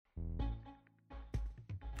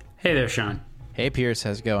Hey there, Sean. Hey, Pierce,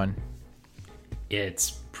 how's it going?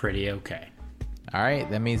 It's pretty okay. All right,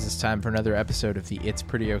 that means it's time for another episode of the It's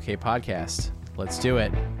Pretty Okay podcast. Let's do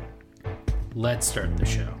it. Let's start the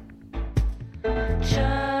show.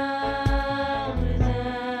 Child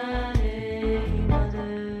without a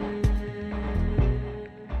mother,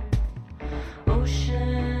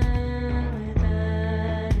 ocean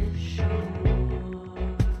without its shore.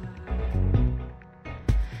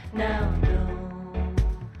 Now don't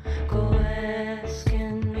go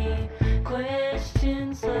asking me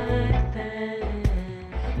questions like that.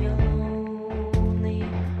 You'll only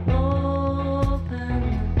open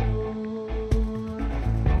the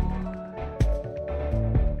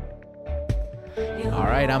door. All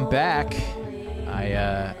right, I'm back.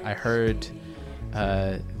 I heard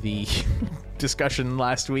the discussion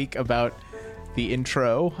last week about the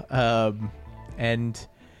intro, and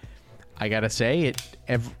I gotta say,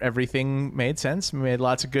 everything made sense. We made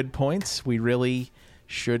lots of good points. We really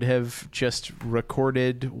should have just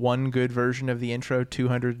recorded one good version of the intro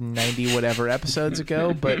 290 whatever episodes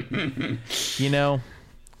ago, but you know,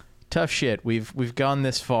 tough shit. We've gone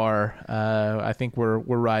this far. I think we're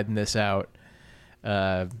riding this out.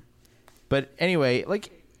 But anyway,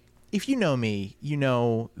 like, if you know me, you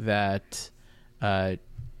know that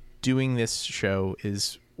doing this show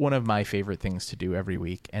is one of my favorite things to do every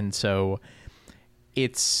week. And so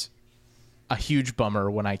it's a huge bummer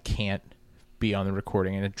when I can't be on the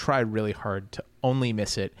recording, and I try really hard to only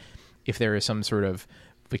miss it if there is some sort of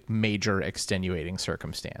like major extenuating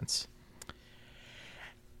circumstance.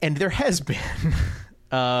 And there has been.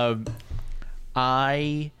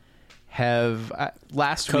 I have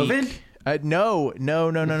last COVID? week. No.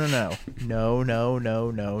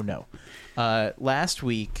 Last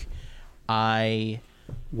week, I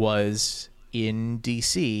was in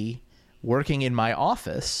DC working in my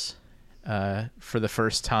office for the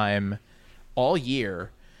first time all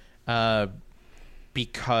year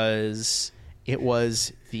because it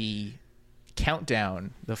was the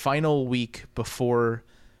countdown, the final week before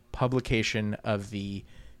publication of the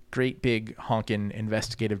great big honkin'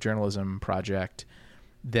 investigative journalism project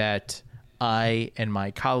that I and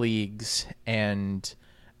my colleagues and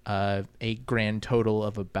a grand total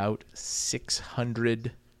of about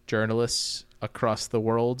 600 journalists across the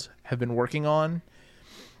world have been working on.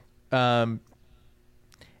 And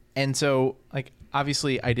so, like,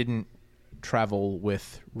 obviously I didn't travel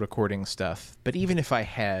with recording stuff, but even if I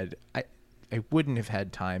had, I wouldn't have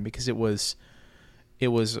had time because it was, you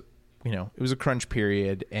know, it was a crunch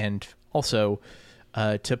period. And also,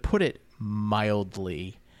 to put it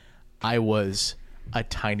mildly, I was a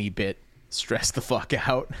tiny bit stressed the fuck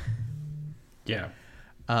out. Yeah.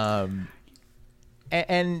 And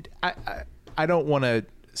I don't want to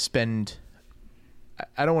spend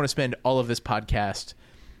all of this podcast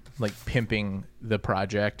like pimping the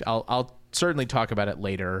project. I'll certainly talk about it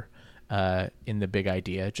later in the big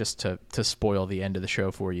idea, just to spoil the end of the show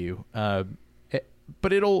for you.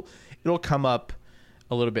 But it'll come up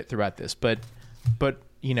a little bit throughout this. But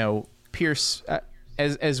you know, Pierce,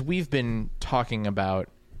 as we've been talking about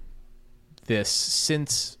this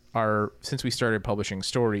since we started publishing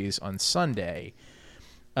stories on Sunday,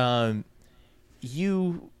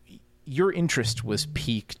 your interest was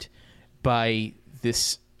piqued by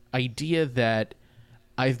this idea that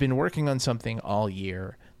I've been working on something all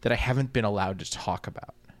year that I haven't been allowed to talk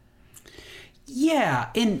about. Yeah,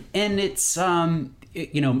 and it's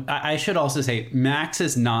you know, I should also say Max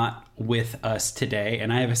is not with us today,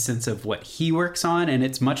 and I have a sense of what he works on, and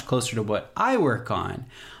it's much closer to what I work on.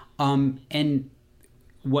 And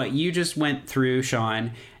what you just went through,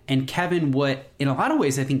 Sean, and Kevin, what in a lot of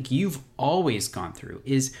ways I think you've always gone through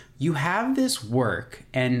is you have this work,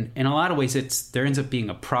 and in a lot of ways there ends up being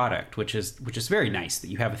a product, which is very nice that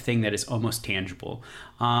you have a thing that is almost tangible.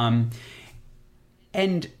 And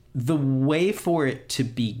the way for it to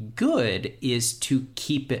be good is to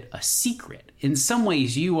keep it a secret. In some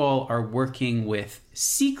ways, you all are working with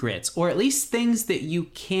secrets, or at least things that you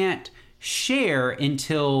can't share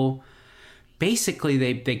until basically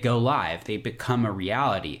they go live, they become a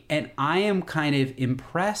reality. And I am kind of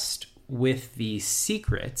impressed with these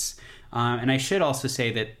secrets. And I should also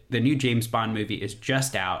say that the new James Bond movie is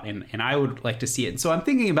just out, and I would like to see it. And so I'm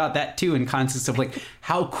thinking about that too in context of like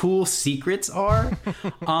how cool secrets are.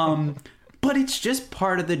 But it's just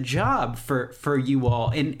part of the job for you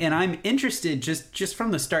all. And I'm interested just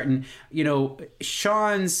from the start. And, you know,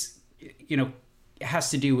 Sean's, you know,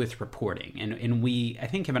 has to do with reporting. And we, I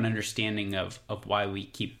think, have an understanding of why we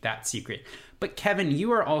keep that secret. But Kevin,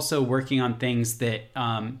 you are also working on things that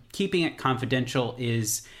keeping it confidential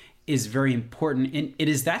is is very important. And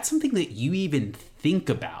is that something that you even think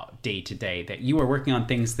about day to day, that you are working on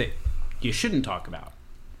things that you shouldn't talk about?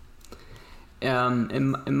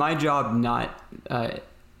 In my job, not.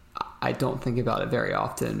 I don't think about it very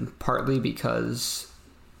often, partly because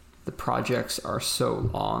the projects are so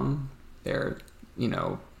long. They're,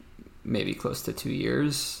 maybe close to 2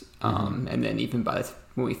 years. And then even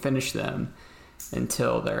when we finish them,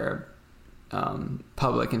 until they're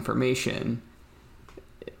public information,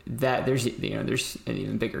 that there's an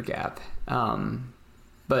even bigger gap.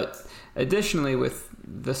 But additionally, with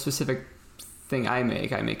the specific thing I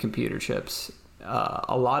make computer chips.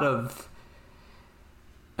 A lot of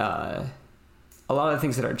the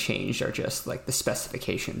things that are changed are just like the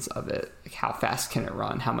specifications of it, like how fast can it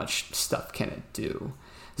run, how much stuff can it do.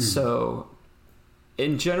 So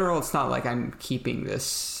in general, it's not like I'm keeping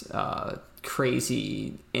this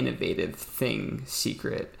crazy innovative thing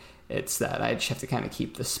secret. It's that I just have to kind of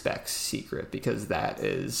keep the specs secret, because that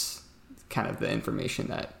is kind of the information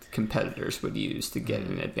that competitors would use to get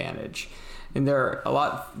an advantage. And there are a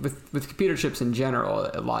lot with computer chips in general.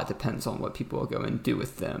 A lot depends on what people will go and do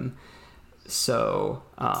with them. So,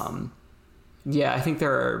 I think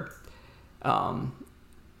there are.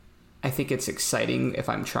 I think it's exciting if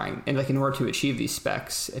I'm trying, and like in order to achieve these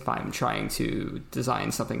specs, if I'm trying to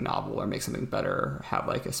design something novel or make something better, or have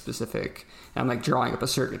like a specific, I'm like drawing up a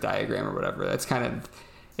circuit diagram or whatever. That's kind of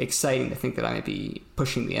exciting to think that I might be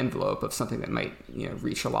pushing the envelope of something that might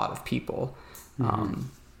reach a lot of people.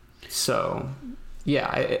 So,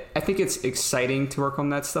 I think it's exciting to work on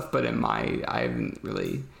that stuff, but I haven't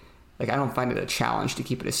really, I don't find it a challenge to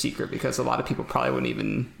keep it a secret, because a lot of people probably wouldn't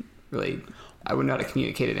even really, I wouldn't know how to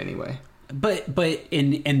communicate it anyway. But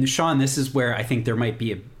in Sean, this is where I think there might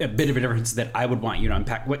be a bit of a difference that I would want you to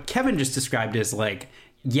unpack. What Kevin just described is like,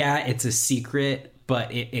 it's a secret,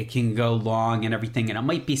 but it can go long and everything, and it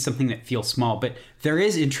might be something that feels small, but there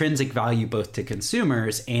is intrinsic value both to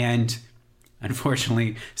consumers and,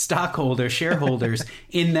 unfortunately, stockholders, shareholders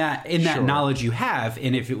in that Sure. knowledge you have.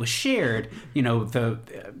 And if it was shared,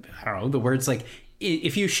 the words like,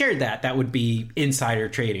 if you shared that would be insider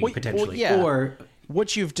trading potentially. Or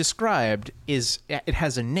what you've described is, it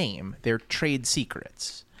has a name. They're trade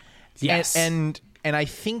secrets. yes, And I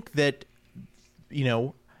think that,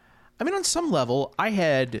 on some level, I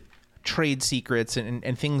had trade secrets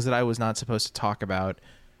and things that I was not supposed to talk about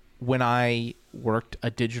when I worked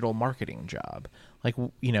a digital marketing job. Like,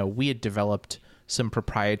 we had developed some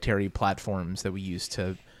proprietary platforms that we used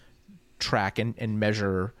to track and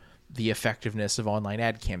measure the effectiveness of online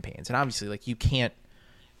ad campaigns. And obviously, like, you can't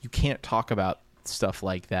talk about stuff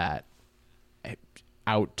like that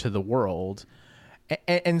out to the world.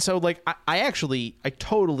 And so, like, I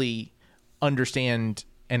totally understand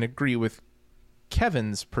and agree with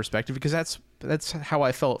Kevin's perspective, because that's how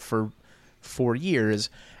I felt for 4 years.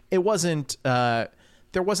 It wasn't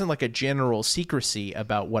there wasn't like a general secrecy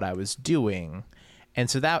about what I was doing, and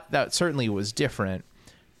so that certainly was different.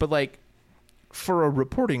 But like, for a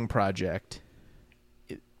reporting project,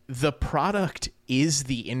 the product is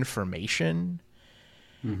the information,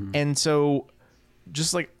 and so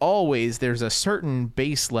just like always, there's a certain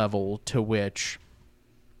base level to which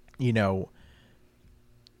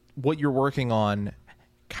what you're working on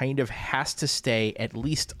kind of has to stay at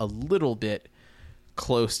least a little bit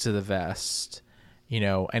close to the vest,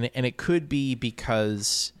 and it could be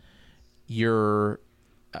because you're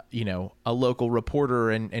a local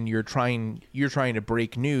reporter and you're trying to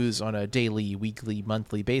break news on a daily, weekly,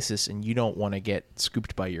 monthly basis, and you don't want to get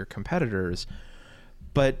scooped by your competitors.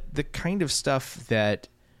 But the kind of stuff that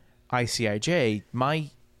ICIJ, my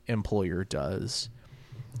employer, does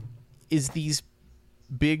is these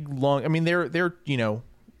big, long, they're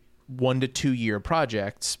 1 to 2 year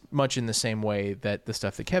projects, much in the same way that the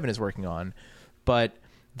stuff that Kevin is working on, but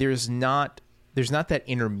there's not that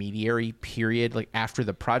intermediary period, like after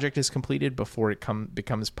the project is completed, before it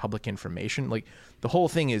becomes public information. Like, the whole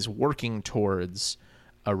thing is working towards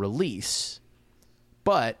a release,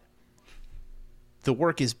 but the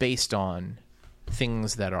work is based on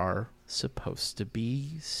things that are supposed to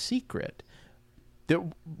be secret. That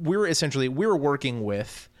we're working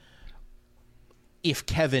with, if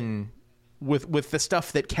Kevin, with the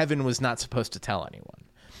stuff that Kevin was not supposed to tell anyone.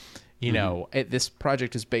 This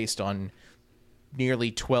project is based on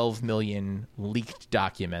nearly 12 million leaked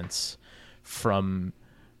documents from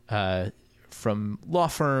law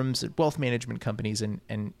firms, wealth management companies,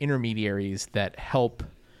 and intermediaries that help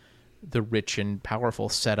the rich and powerful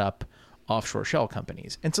set up offshore shell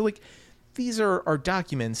companies. And so, like, these are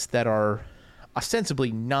documents that are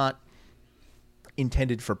ostensibly not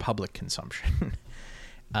intended for public consumption.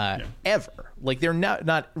 ever. Like they're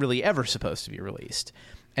not really ever supposed to be released.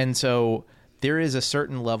 And so there is a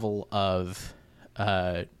certain level of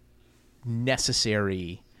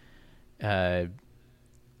necessary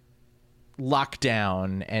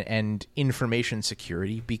lockdown and information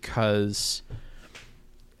security, because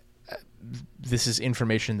this is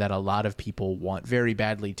information that a lot of people want very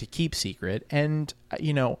badly to keep secret. And,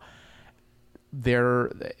 you know,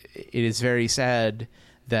 it is very sad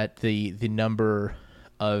that the number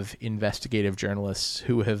of investigative journalists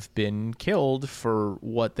who have been killed for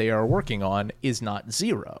what they are working on is not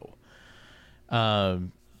zero.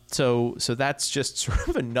 So that's just sort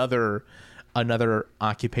of another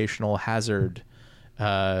occupational hazard,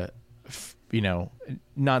 you know,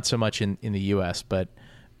 not so much in the US, but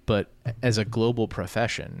as a global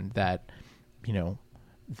profession that, you know,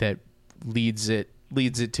 that leads it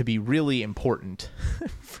to be really important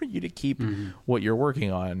for you to keep what you're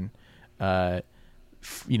working on,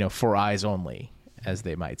 you know, for eyes only, as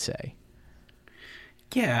they might say.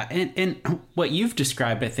 Yeah, and what you've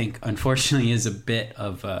described, I think, unfortunately, is a bit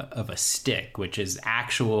of a stick, which is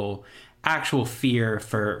actual fear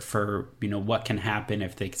for you know what can happen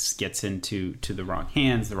if this gets into the wrong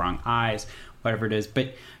hands, the wrong eyes, whatever it is.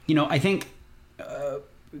 But you know, I think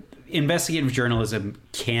investigative journalism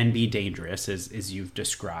can be dangerous, as you've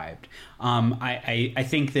described. I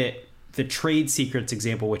think that the trade secrets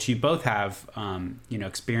example, which you both have you know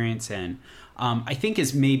experience in, I think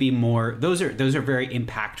is maybe more. Those are very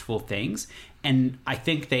impactful things, and I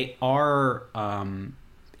think they are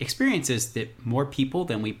experiences that more people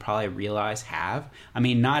than we probably realize have. I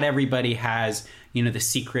mean, not everybody has, you know, the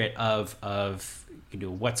secret of you know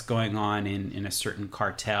what's going on in a certain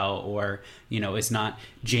cartel, or you know, is not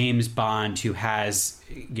James Bond who has,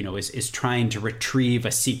 you know, is trying to retrieve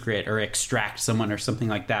a secret or extract someone or something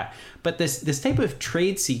like that. But this type of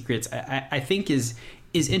trade secrets, I think is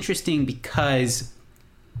interesting because,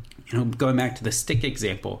 you know, going back to the stick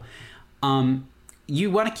example, you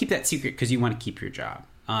want to keep that secret because you want to keep your job.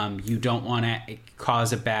 You don't want to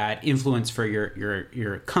cause a bad influence for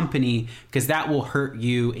your company, because that will hurt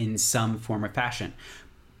you in some form or fashion.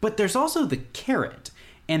 But there's also the carrot,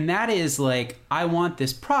 and that is like, I want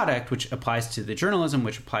this product, which applies to the journalism,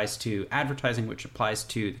 which applies to advertising, which applies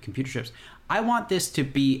to the computer chips. I want this to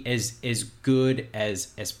be as good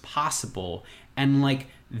as possible. And like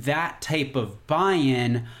that type of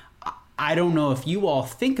buy-in, I don't know if you all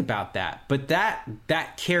think about that, but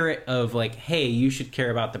that carrot of like, hey, you should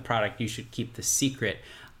care about the product, you should keep the secret,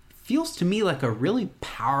 feels to me like a really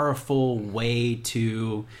powerful way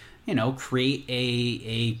to, you know, create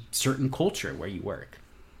a certain culture where you work.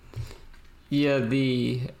 Yeah,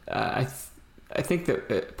 I think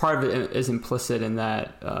that part of it is implicit in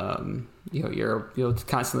that, you know, you'll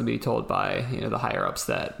constantly be told by, you know, the higher ups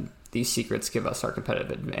that these secrets give us our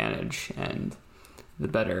competitive advantage, and the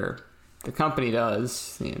better the company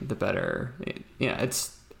does, you know, the better.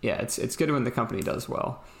 It's good when the company does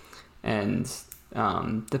well, and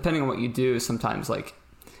depending on what you do, sometimes like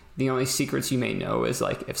the only secrets you may know is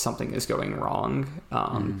like if something is going wrong,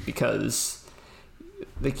 because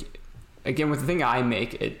like again with the thing I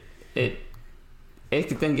make, it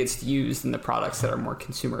then gets used in the products that are more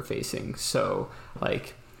consumer facing. So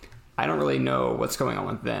like I don't really know what's going on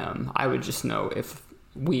with them. I would just know if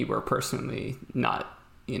we were personally not,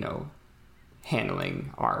 you know,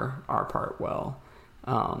 handling our part well.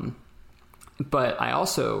 But I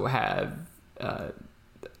also had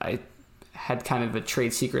kind of a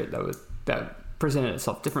trade secret that presented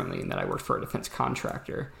itself differently, in that I worked for a defense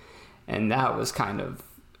contractor, and that was kind of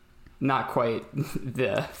not quite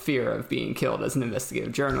the fear of being killed as an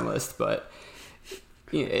investigative journalist, but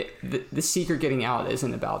you know, the secret getting out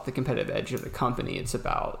isn't about the competitive edge of the company. It's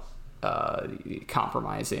about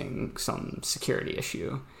compromising some security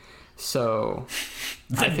issue. So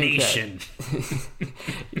the nation.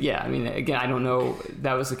 Yeah, I mean, again, I don't know.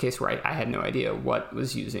 That was the case where I had no idea what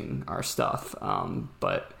was using our stuff.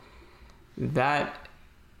 But that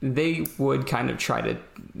they would kind of try to,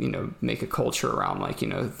 you know, make a culture around, like, you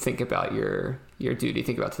know, think about your duty,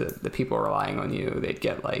 think about the people relying on you. They'd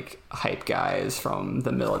get like hype guys from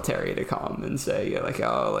the military to come and say, yeah, like,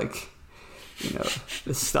 oh, like, you know,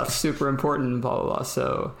 this stuff's super important, blah, blah, blah.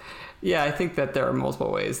 So yeah, I think that there are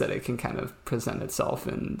multiple ways that it can kind of present itself,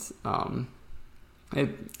 and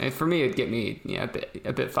for me, it'd get me, you know,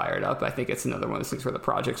 a bit fired up. I think it's another one of those things where the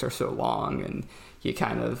projects are so long, and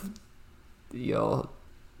you'll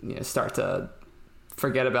start to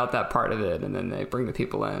forget about that part of it, and then they bring the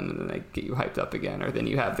people in, and then they get you hyped up again. Or then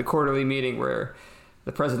you have the quarterly meeting where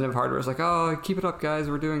the president of hardware is like, "Oh, keep it up, guys,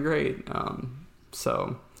 we're doing great."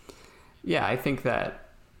 So yeah, I think that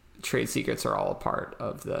trade secrets are all a part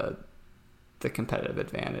of the competitive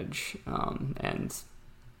advantage. And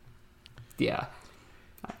yeah.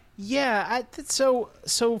 Yeah, so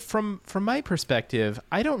from my perspective,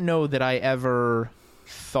 I don't know that I ever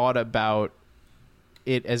thought about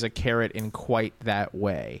it as a carrot in quite that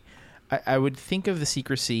way. I would think of the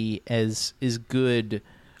secrecy as is good,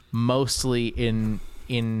 mostly in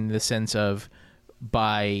the sense of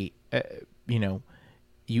by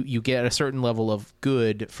you get a certain level of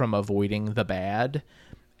good from avoiding the bad,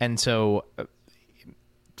 and so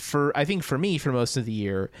I think for me, for most of the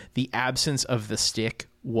year, the absence of the stick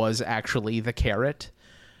was actually the carrot.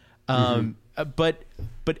 But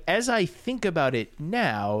as I think about it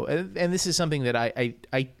now, and this is something that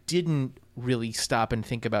I didn't really stop and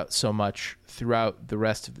think about so much throughout the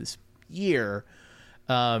rest of this year,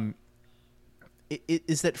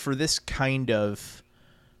 is that for this kind of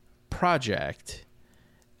project,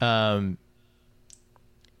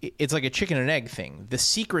 it's like a chicken and egg thing. The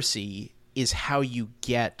secrecy is how you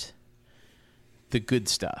get the good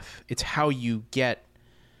stuff. It's how you get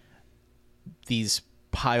these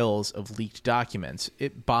piles of leaked documents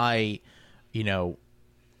by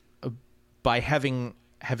having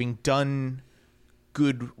done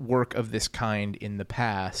good work of this kind in the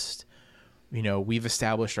past. We've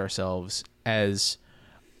established ourselves as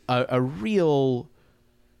a real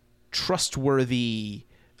trustworthy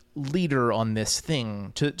leader on this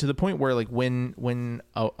thing, to the point where, like, when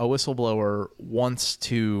a whistleblower wants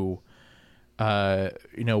to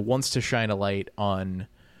shine a light on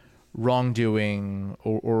wrongdoing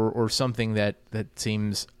or something that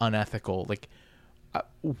seems unethical, like,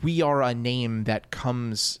 we are a name that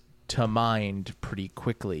comes to mind pretty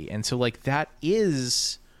quickly. And so, like, that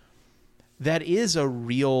is a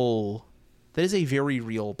very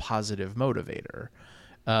real positive motivator.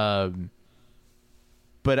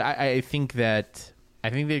 But I think that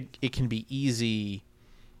it can be easy,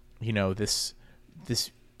 this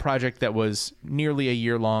project that was nearly a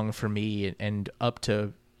year long for me and up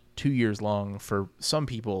to 2 years long for some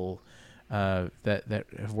people that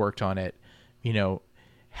have worked on it,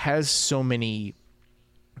 has so many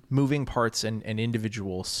moving parts and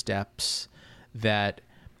individual steps that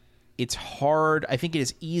it's hard. I think it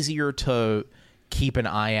is easier to keep an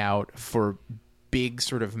eye out for big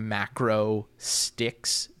sort of macro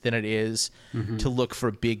sticks than it is to look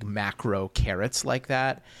for big macro carrots like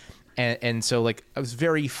that. And so, like, I was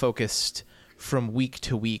very focused from week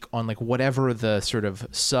to week on, like, whatever the sort of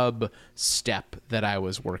sub step that I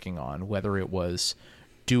was working on, whether it was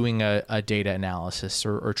doing a data analysis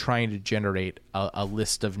or trying to generate a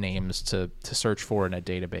list of names to search for in a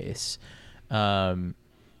database,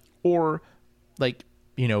 or, like,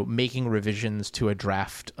 making revisions to a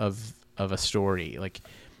draft of a story. Like,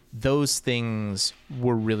 those things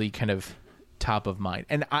were really kind of top of mind.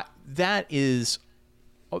 And that is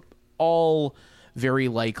all very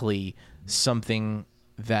likely something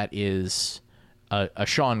that is a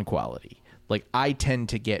Sean quality. Like, I tend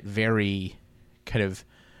to get very kind of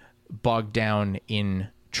bogged down in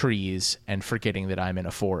trees and forgetting that I'm in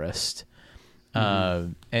a forest.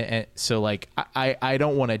 And so, like, I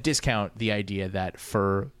don't want to discount the idea that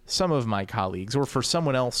for some of my colleagues or for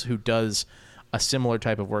someone else who does a similar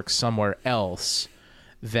type of work somewhere else,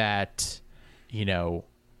 that,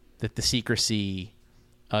 that the secrecy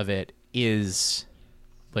of it is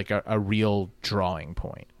like a real drawing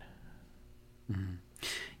point.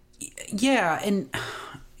 Yeah. And,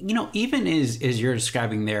 even as you're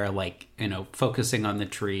describing there, like, focusing on the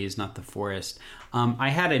trees, not the forest. I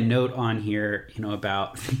had a note on here,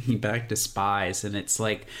 about back to spies, and it's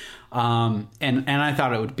like, and I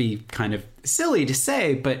thought it would be kind of silly to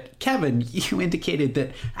say, but Kevin, you indicated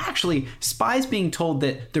that actually spies being told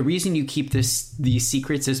that the reason you keep these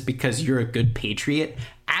secrets is because you're a good patriot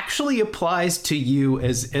actually applies to you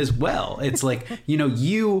as well. It's like,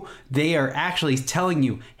 they are actually telling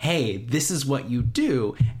you, hey, this is what you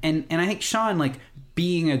do. And I think, Sean, like,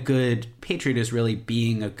 being a good patriot is really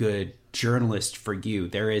being a good journalist for you.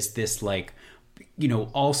 There is this, like,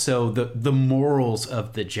 also the morals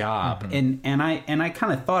of the job. And I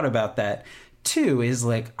kind of thought about that too, is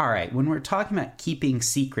like, all right, when we're talking about keeping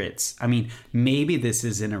secrets, I mean, maybe this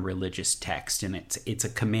is in a religious text and it's a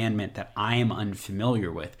commandment that I am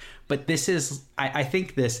unfamiliar with, but this is, I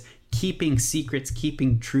think this keeping secrets,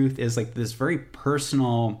 keeping truth is like this very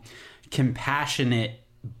personal, compassionate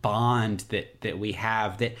bond that we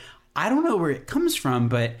have that I don't know where it comes from,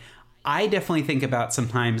 but I definitely think about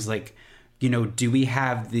sometimes, like, do we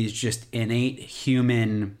have these just innate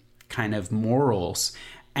human kind of morals?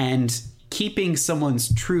 And keeping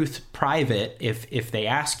someone's truth private if they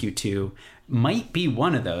ask you to might be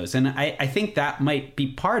one of those. And I think that might be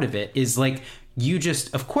part of it, is like, you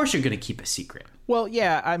just, of course you're going to keep a secret. Well,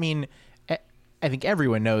 yeah, I mean, I think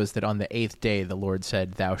everyone knows that on the 8th day the Lord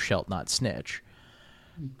said, "Thou shalt not snitch."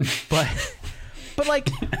 But like,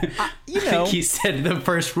 you know, I think he said the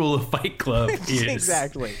first rule of Fight Club is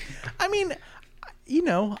exactly. I mean, you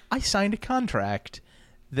know, I signed a contract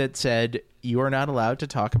that said you are not allowed to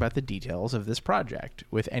talk about the details of this project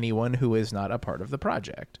with anyone who is not a part of the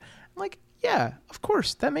project. I'm like, yeah, of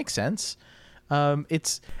course, that makes sense.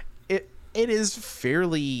 It is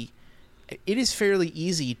fairly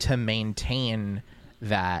easy to maintain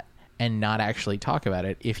that and not actually talk about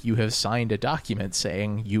it if you have signed a document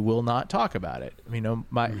saying you will not talk about it. I mean,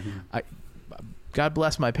 God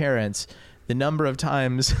bless my parents, the number of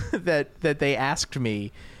times that they asked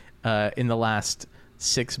me in the last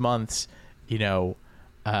 6 months, you know,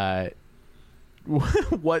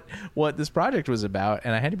 what this project was about,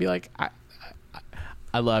 and I had to be like,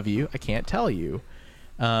 I love you, I can't tell you,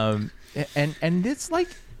 and it's like,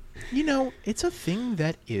 you know, it's a thing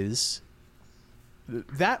that is,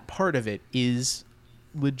 that part of it is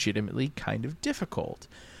legitimately kind of difficult.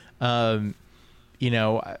 You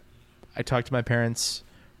know, I talk to my parents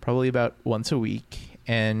probably about once a week,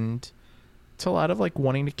 and it's a lot of like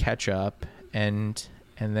wanting to catch up, and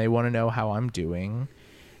they want to know how I'm doing,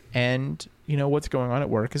 and you know, what's going on at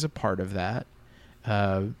work is a part of that.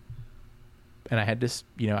 And I had to,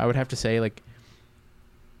 you know, I would have to say, like,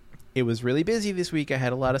 it was really busy this week. I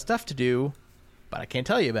had a lot of stuff to do, but I can't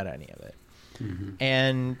tell you about any of it.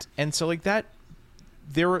 Mm-hmm. And so like that,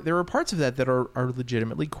 there were parts of that are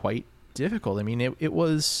legitimately quite difficult. I mean, it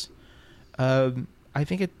was, I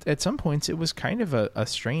think at some points it was kind of a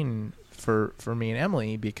strain for me and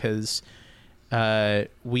Emily, because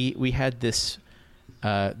we had this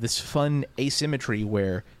fun asymmetry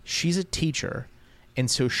where she's a teacher, and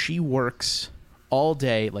so she works all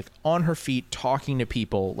day, like on her feet, talking to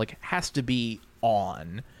people, like has to be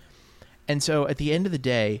on. And so at the end of the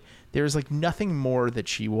day, there's like nothing more that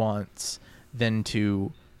she wants than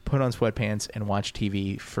to put on sweatpants and watch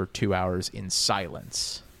TV for 2 hours in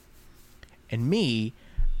silence. And me,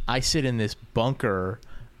 I sit in this bunker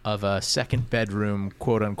of a second bedroom,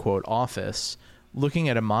 quote unquote, office, looking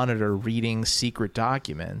at a monitor, reading secret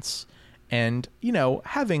documents, and, you know,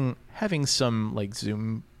 having some like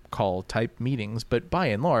Zoom call type meetings, but by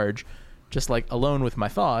and large, just like alone with my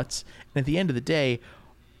thoughts. And at the end of the day,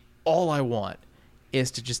 all I want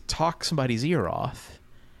is to just talk somebody's ear off,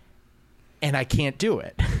 and I can't do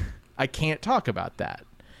it. I can't talk about that,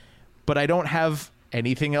 but I don't have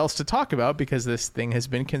anything else to talk about because this thing has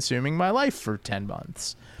been consuming my life for 10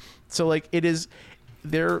 months. So like, it is,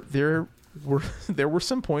 there were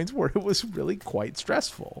some points where it was really quite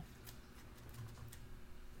stressful.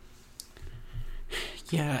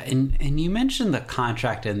 Yeah, and you mentioned the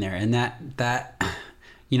contract in there, and that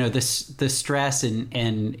you know, the stress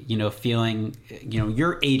and you know, feeling, you know,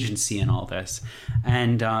 your agency in all this,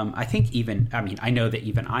 and I think even, I mean, I know that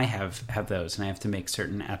even I have those, and I have to make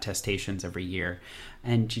certain attestations every year,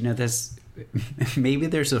 and you know, maybe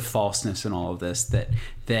there's a falseness in all of this, that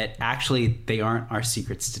actually they aren't our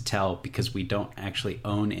secrets to tell because we don't actually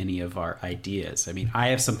own any of our ideas. I mean, I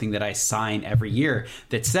have something that I sign every year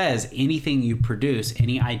that says anything you produce,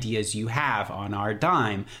 any ideas you have on our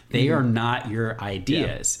dime, they are not your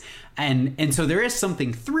ideas. Yeah. And so there is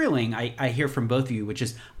something thrilling I hear from both of you, which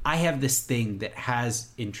is, I have this thing that has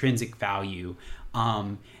intrinsic value,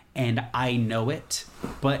 and I know it,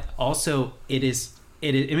 but also it is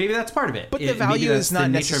maybe that's part of it. But the value is not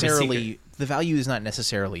necessarily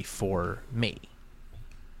for me.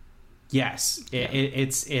 Yes,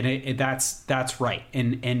 that's right,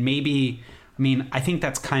 and maybe, I mean, I think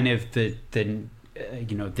that's kind of the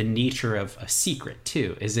you know, the nature of a secret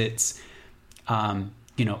too. Is it's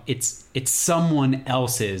you know, it's someone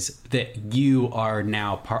else's that you are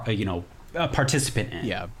now you know, a participant in.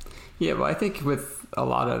 Yeah. Well, I think with a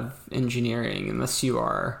lot of engineering, unless you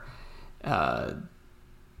are at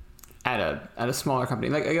a smaller company,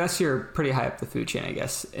 like, I guess you're pretty high up the food chain, I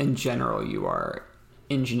guess in general you are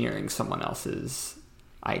engineering someone else's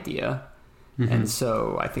idea. Mm-hmm. And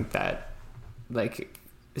so I think that like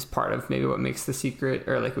is part of maybe what makes the secret,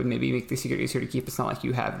 or like would maybe make the secret easier to keep. It's not like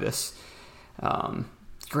you have this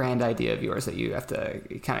grand idea of yours that you have to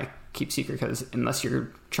kind of keep secret, because unless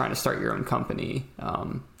you're trying to start your own company,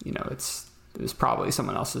 you know, it was probably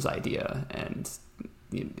someone else's idea, and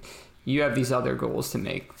you have these other goals to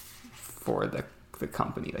make for the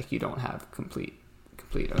company. Like, you don't have complete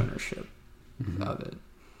ownership of it.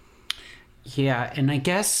 Yeah, and I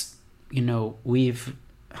guess, you know,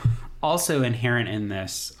 also inherent in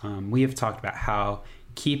this, we have talked about how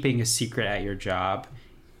keeping a secret at your job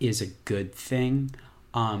is a good thing.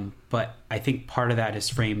 But I think part of that is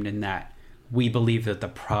framed in that we believe that the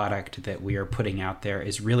product that we are putting out there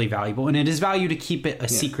is really valuable, and it is value to keep it a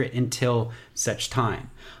secret until such time.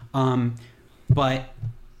 But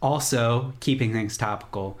also, keeping things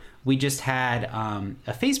topical, we just had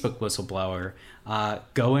a Facebook whistleblower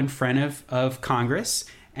go in front of Congress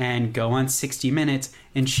and go on 60 Minutes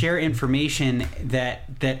and share information that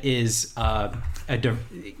is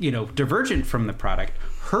divergent from the product,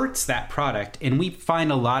 hurts that product, and we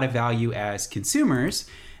find a lot of value as consumers,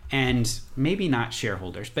 and maybe not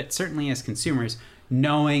shareholders, but certainly as consumers,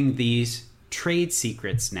 knowing these trade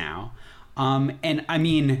secrets now. And I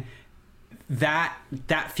mean, that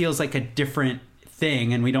feels like a different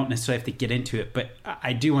thing, and we don't necessarily have to get into it, but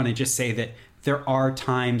I do want to just say that there are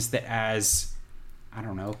times that as, I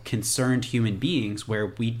don't know, concerned human beings where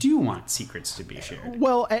we do want secrets to be shared.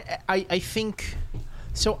 Well, I think...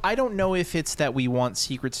 So I don't know if it's that we want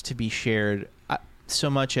secrets to be shared so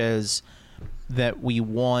much as that we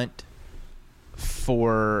want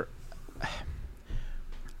for...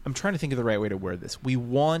 I'm trying to think of the right way to word this. We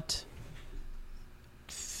want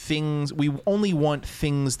things... We only want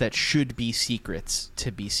things that should be secrets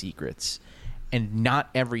to be secrets, and not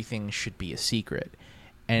everything should be a secret.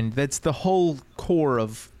 And that's the whole core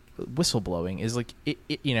of whistleblowing, is like,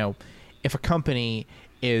 if a company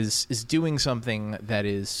is doing something that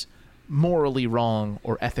is morally wrong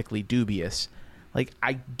or ethically dubious, like,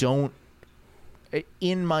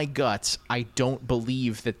 in my guts, I don't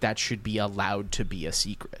believe that should be allowed to be a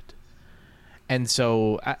secret. And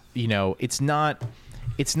so, it's not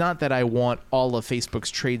that I want all of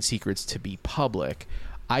Facebook's trade secrets to be public.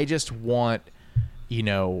 I just want,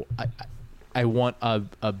 I want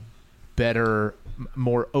a better,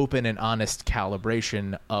 more open and honest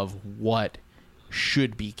calibration of what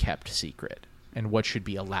should be kept secret and what should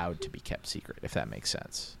be allowed to be kept secret, if that makes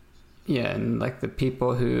sense. Yeah, and like the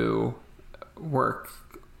people who work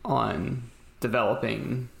on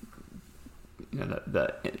developing,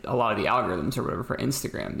 a lot of the algorithms or whatever for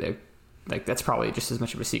Instagram, they like, that's probably just as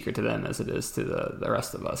much of a secret to them as it is to the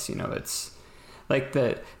rest of us. It's like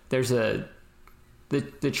the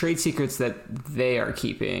trade secrets that they are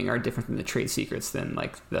keeping are different than the trade secrets than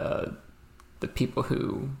like the people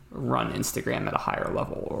who run Instagram at a higher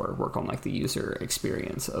level or work on like the user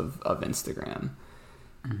experience of Instagram.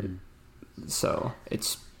 Mm-hmm. So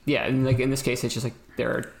it's, yeah. And like in this case, it's just like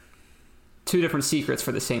there are two different secrets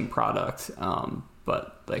for the same product.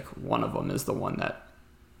 But like one of them is the one that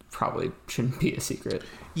probably shouldn't be a secret.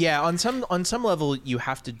 Yeah. On some level, you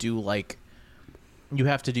have to do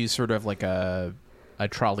sort of like a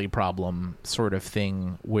trolley problem sort of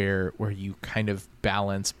thing where you kind of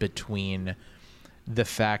balance between the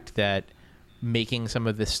fact that making some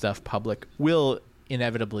of this stuff public will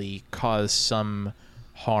inevitably cause some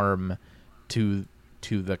harm to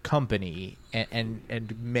the company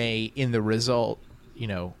and may in the result,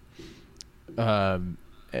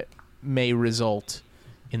 may result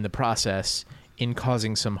in the process in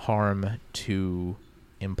causing some harm to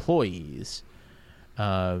employees.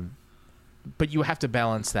 But you have to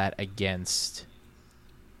balance that against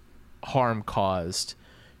harm caused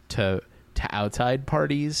to outside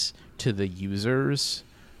parties, to the users,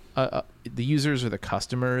 or the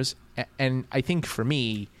customers. And I think for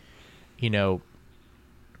me,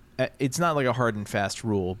 it's not like a hard and fast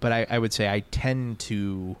rule, but I would say I tend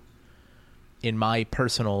to, in my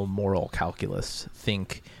personal moral calculus,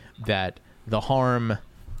 think that the harm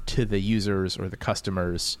to the users or the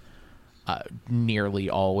customers nearly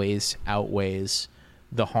always outweighs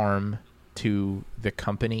the harm to the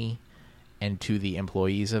company and to the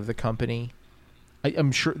employees of the company.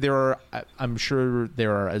 I'm sure there are a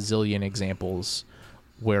zillion examples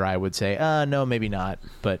where I would say, no, maybe not.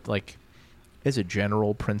 But like, as a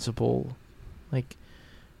general principle, like,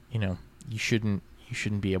 you shouldn't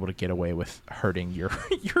be able to get away with hurting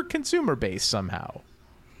your consumer base somehow.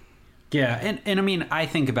 Yeah, and I mean, I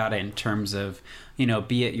think about it in terms of,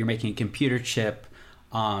 be it you're making a computer chip,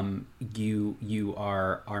 you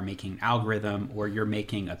are making an algorithm, or you're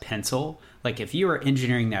making a pencil. Like, if you are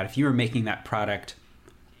engineering that, if you are making that product,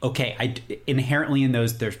 okay, inherently in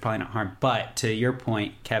those, there's probably not harm. But to your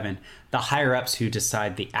point, Kevin, the higher ups who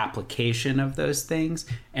decide the application of those things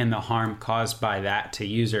and the harm caused by that to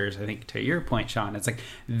users, I think to your point, Sean, it's like,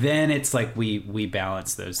 then it's like we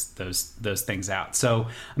balance those things out. So,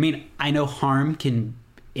 I mean, I know harm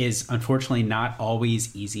is unfortunately not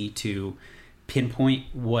always easy to pinpoint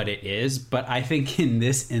what it is, but I think in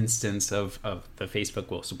this instance of the Facebook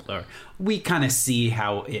whistleblower, we kind of see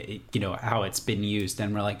how how it's been used,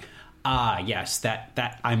 and we're like, yes,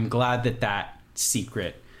 that I'm glad that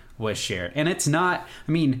secret was shared. And it's not,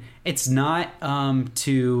 no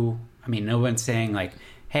one's saying like,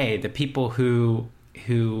 hey, the people who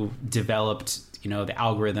developed, the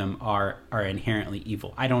algorithm are inherently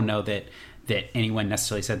evil. I don't know that anyone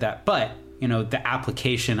necessarily said that, but the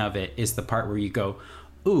application of it is the part where you go,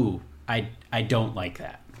 ooh, I don't like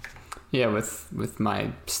that. Yeah, with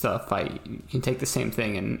my stuff, you can take the same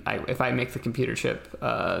thing, and if I make the computer chip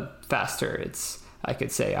faster, I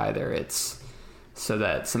could say either it's so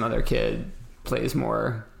that some other kid plays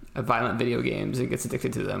more violent video games and gets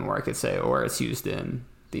addicted to them, or I could say, or it's used in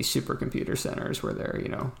these supercomputer centers where they're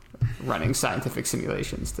running scientific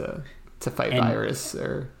simulations to fight virus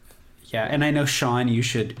or. Yeah, and I know, Sean, you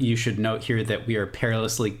should note here that we are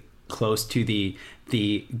perilously close to the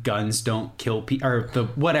guns don't kill people, or the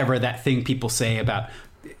whatever that thing people say about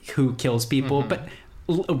who kills people, but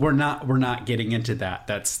we're not getting into that.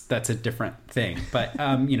 That's a different thing. But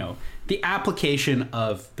the application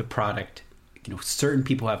of the product, certain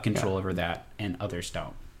people have control over that and others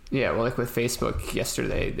don't. Yeah, well, like with Facebook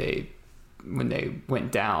yesterday, when they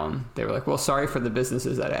went down, they were like, well, sorry for the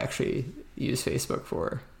businesses that actually use Facebook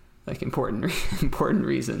for like important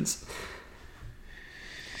reasons.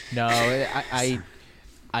 No,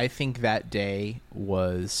 I think that day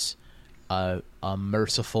was a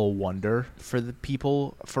merciful wonder for the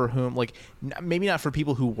people for whom, like, maybe not for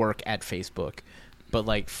people who work at Facebook, but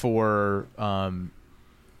like for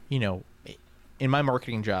in my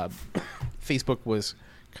marketing job, Facebook was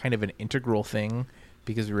kind of an integral thing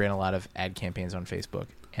because we ran a lot of ad campaigns on Facebook,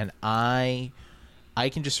 and I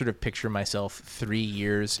can just sort of picture myself 3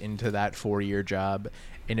 years into that 4-year job,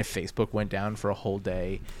 and if Facebook went down for a whole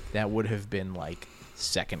day, that would have been like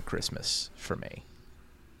second Christmas for me.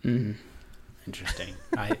 Mm. Interesting.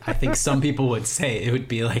 I think some people would say it would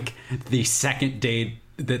be like the second day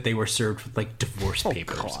that they were served with like divorce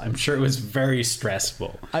papers. God. I'm sure it was very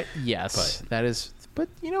stressful. Yes, but that is. But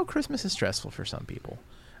Christmas is stressful for some people.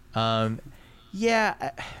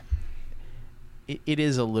 It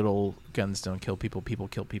is a little guns don't kill people, people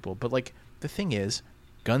kill people. But like the thing is,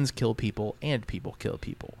 guns kill people and people kill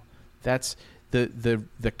people. That's the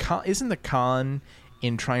con. Isn't the con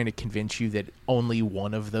in trying to convince you that only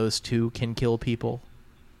one of those two can kill people?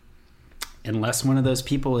 Unless one of those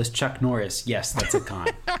people is Chuck Norris, yes, that's a con.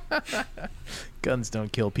 Guns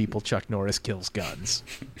don't kill people. Chuck Norris kills guns.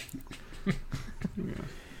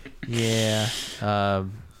 Yeah.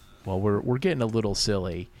 Well, we're getting a little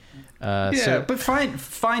silly. But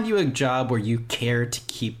find you a job where you care to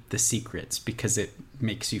keep the secrets because it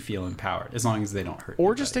makes you feel empowered, as long as they don't hurt.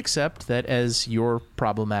 Or just accept that, as your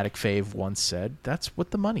problematic fave once said, that's what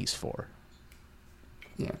the money's for.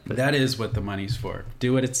 Yeah, that is what the money's for.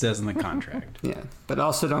 Do what it says in the contract. Yeah, but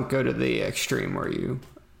also don't go to the extreme where you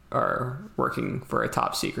are working for a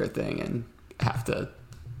top secret thing and have to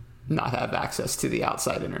not have access to the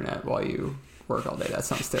outside internet while you work all day. That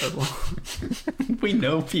sounds terrible. We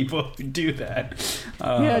know people who do that.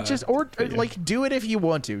 Like do it if you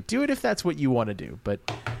want to. Do it if that's what you want to do. But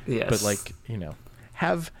yes. But like,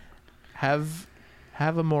 have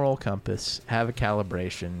a moral compass, have a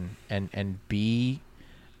calibration, and be,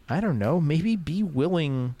 I don't know, maybe be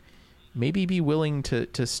willing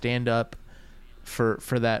to stand up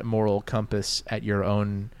for that moral compass at your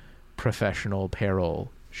own professional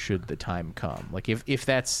peril should the time come. Like if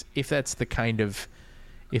that's the kind of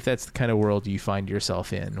world you find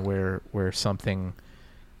yourself in, where something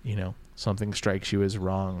strikes you as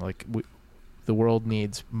wrong, like the world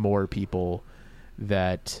needs more people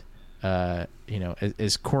that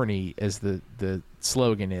as corny as the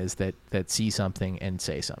slogan is, that see something and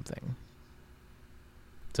say something.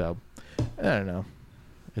 So I don't know.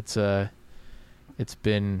 It's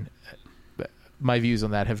been, my views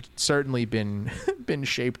on that have certainly been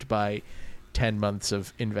shaped by 10 months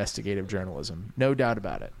of investigative journalism. No doubt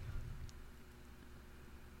about it.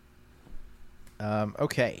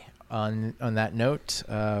 Okay. On that note,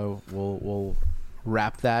 we'll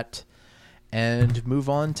wrap that and move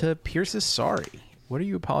on to Pierce's sorry. What are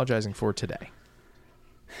you apologizing for today?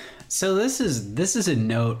 So this is a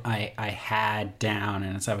note I had down,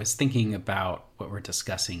 and as I was thinking about what we're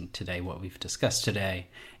discussing today, what we've discussed today,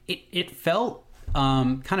 it felt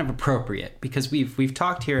kind of appropriate because we've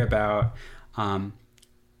talked here about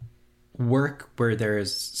work where there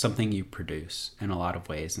is something you produce in a lot of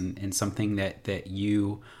ways, and something that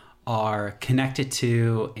you are connected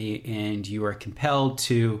to and you are compelled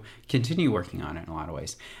to continue working on it in a lot of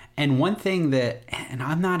ways. And one thing that, and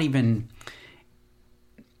I'm not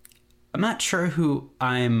sure who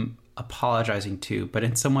I'm apologizing to, but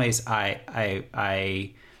in some ways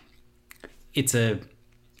it's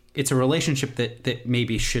it's a relationship that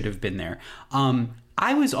maybe should have been there.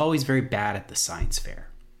 I was always very bad at the science fair.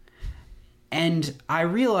 And I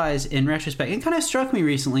realized in retrospect, it kind of struck me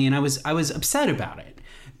recently, and I was upset about it,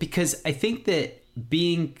 because I think that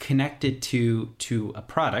being connected to a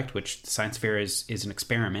product, which the science fair is an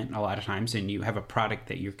experiment a lot of times, and you have a product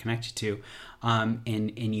that you're connected to,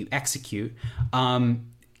 and you execute.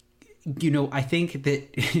 I think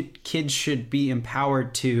that kids should be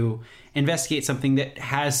empowered to investigate something that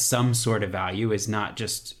has some sort of value. Is not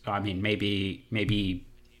just, I mean, maybe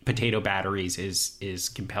potato batteries is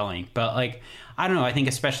compelling, but like, I don't know. I think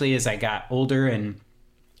especially as I got older and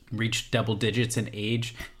reached double digits in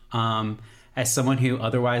age, as someone who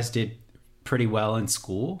otherwise did pretty well in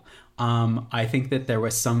school, I think that there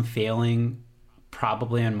was some failing,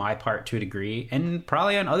 probably on my part to a degree, and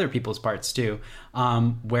probably on other people's parts too,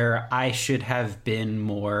 where I should have been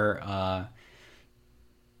more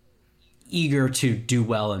eager to do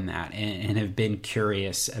well in that, and have been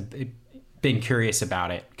curious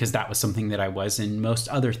about it, because that was something that I was in most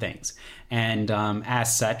other things. And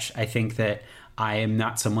as such, I think that I am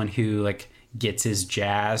not someone who like gets as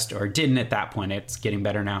jazzed, or didn't at that point, it's getting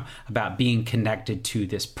better now, about being connected to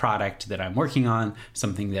this product that I'm working on,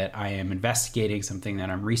 something that I am investigating, something that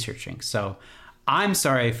I'm researching. So I'm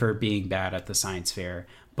sorry for being bad at the science fair,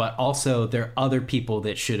 but also there are other people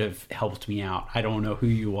that should have helped me out. I don't know who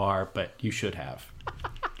you are, but you should have.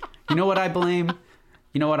 You know what I blame?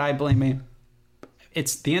 Man?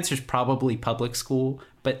 The answer is probably public school,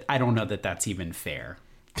 but I don't know that that's even fair.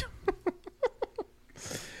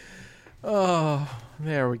 Oh,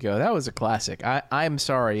 there we go. That was a classic. I'm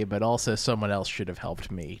sorry, but also someone else should have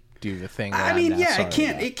helped me do the thing. That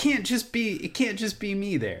It can't just be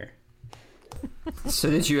me there.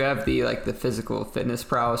 So did you have the physical fitness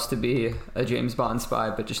prowess to be a James Bond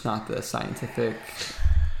spy, but just not the scientific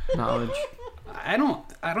knowledge? I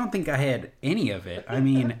don't think I had any of it. I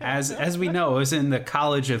mean, as we know, I was in the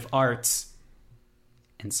College of Arts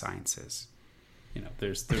and Sciences.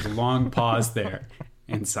 There's a long pause there.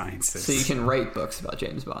 In sciences, so you can write books about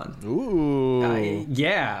James Bond. Ooh,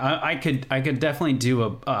 I could definitely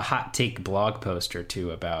do a hot take blog post or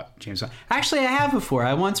two about James Bond. Actually, I have before.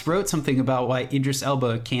 I once wrote something about why Idris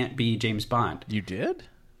Elba can't be James Bond. You did?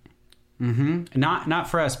 Mm-hmm. Not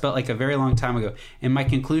for us, but like a very long time ago. And my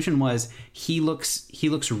conclusion was he looks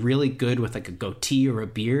really good with like a goatee or a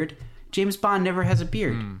beard. James Bond never has a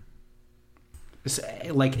beard.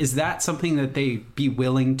 Like, is that something that they be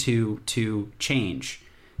willing to change?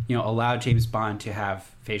 Allow James Bond to have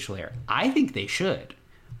facial hair. I think they should,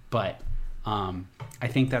 but I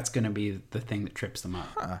think that's going to be the thing that trips them up.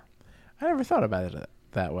 Huh. I never thought about it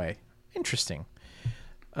that way. Interesting.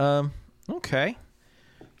 Okay.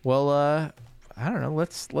 Well, I don't know.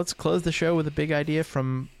 Let's close the show with a big idea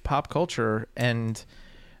from pop culture, and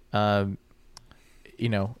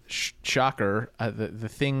shocker, the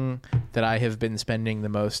thing that I have been spending the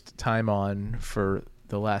most time on for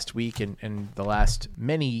the last week and the last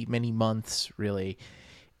many months really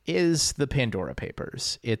is the Pandora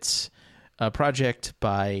Papers. It's a project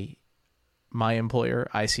by my employer,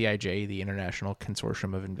 ICIJ, the International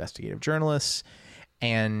Consortium of Investigative Journalists,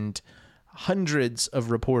 and hundreds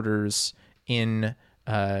of reporters in,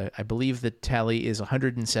 I believe the tally is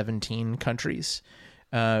 117 countries.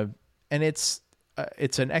 And it's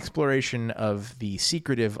an exploration of the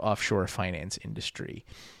secretive offshore finance industry.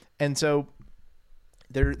 And so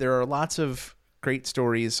there are lots of great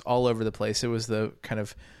stories all over the place. It was the kind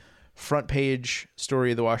of front page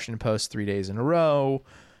story of the Washington Post 3 days in a row.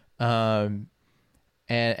 And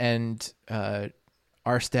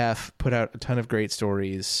our staff put out a ton of great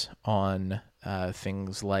stories on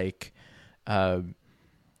things like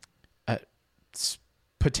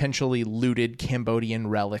potentially looted Cambodian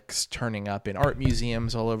relics turning up in art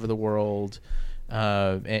museums all over the world,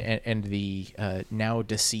 and the now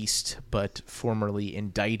deceased but formerly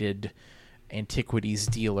indicted antiquities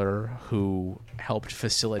dealer who helped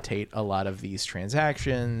facilitate a lot of these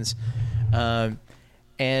transactions.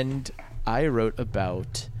 And I wrote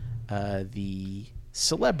about the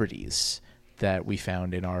celebrities that we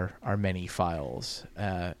found in our many files,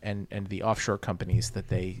 and the offshore companies that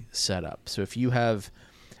they set up. So if you have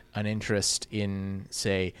an interest in,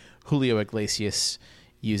 say, Julio Iglesias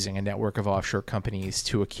using a network of offshore companies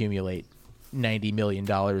to accumulate $90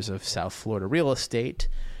 million of South Florida real estate,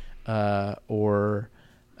 or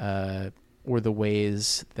the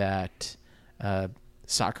ways that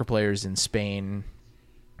soccer players in Spain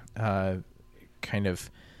kind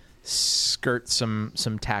of skirt some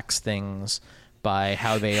tax things by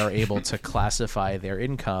how they are able to classify their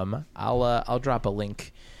income, I'll drop a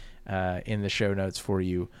link in the show notes for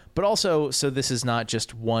you. But also, so this is not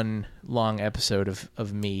just one long episode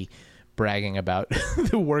of me bragging about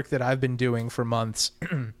the work that I've been doing for months.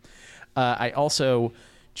 I also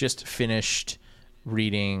just finished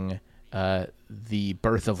reading The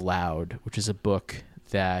Birth of Loud, which is a book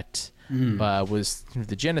that was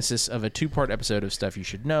the genesis of a 2-part episode of Stuff You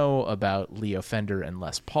Should Know about Leo Fender and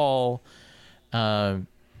Les Paul. And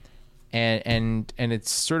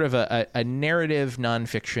it's sort of a narrative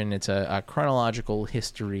nonfiction. It's a chronological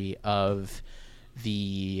history of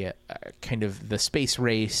the kind of the space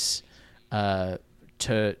race to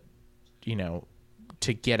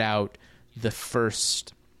get out the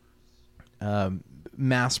first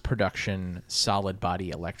mass production solid body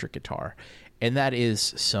electric guitar. And that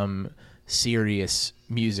is some serious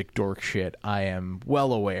music dork shit, I am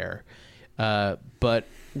well aware. But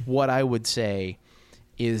what I would say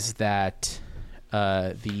is that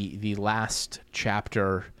the last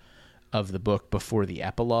chapter of the book before the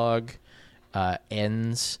epilogue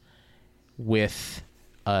ends with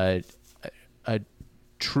a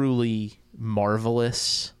truly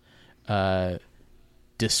marvelous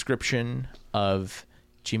description of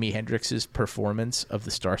Jimi Hendrix's performance of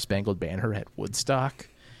the Star Spangled Banner at Woodstock.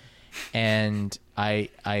 And I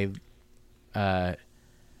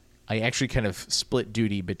actually kind of split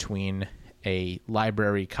duty between a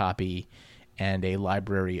library copy and a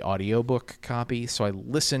library audiobook copy. So I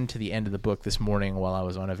listened to the end of the book this morning while I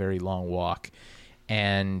was on a very long walk,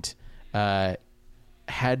 and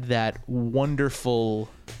had that wonderful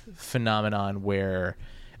phenomenon where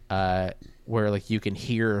like you can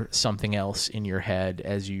hear something else in your head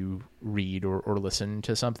as you read or listen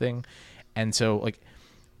to something. And so like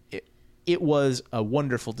it was a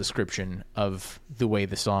wonderful description of the way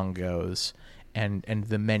the song goes and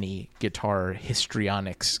the many guitar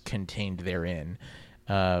histrionics contained therein.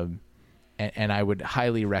 And I would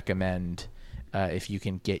highly recommend, if you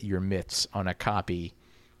can get your mitts on a copy,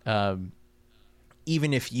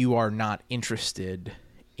 even if you are not interested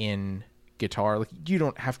in guitar, like you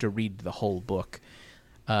don't have to read the whole book.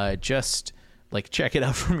 Just like check it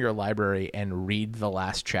out from your library and read the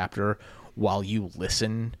last chapter while you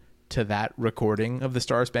listen to that recording of the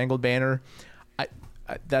Star Spangled Banner.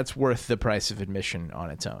 That's worth the price of admission on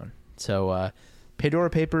its own. So Pandora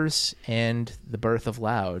Papers and The Birth of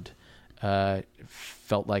Loud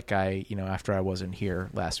felt like after I wasn't here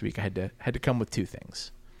last week, I had to come with two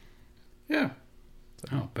things. Yeah.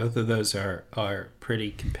 Oh, both of those are pretty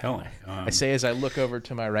compelling. I say as I look over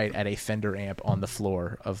to my right at a Fender amp on the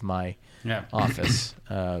floor of my office.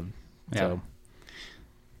 So.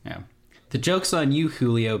 Yeah. The joke's on you,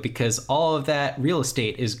 Julio, because all of that real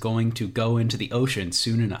estate is going to go into the ocean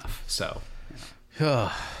soon enough. So.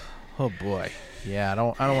 Oh boy. Yeah, I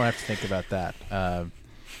don't want to have to think about that.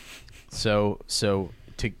 So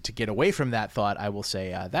to get away from that thought, I will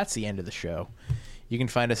say that's the end of the show. You can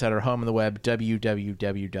find us at our home on the web,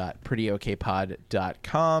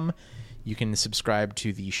 www.prettyokpod.com. You can subscribe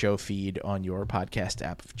to the show feed on your podcast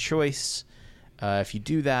app of choice. If you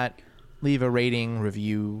do that, leave a rating,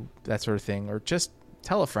 review, that sort of thing, or just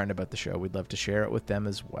tell a friend about the show. We'd love to share it with them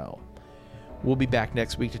as well. We'll be back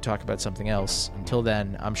next week to talk about something else. Until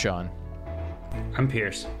then, I'm Sean. I'm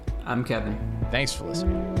Pierce. I'm Kevin. Thanks for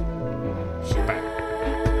listening. Bye.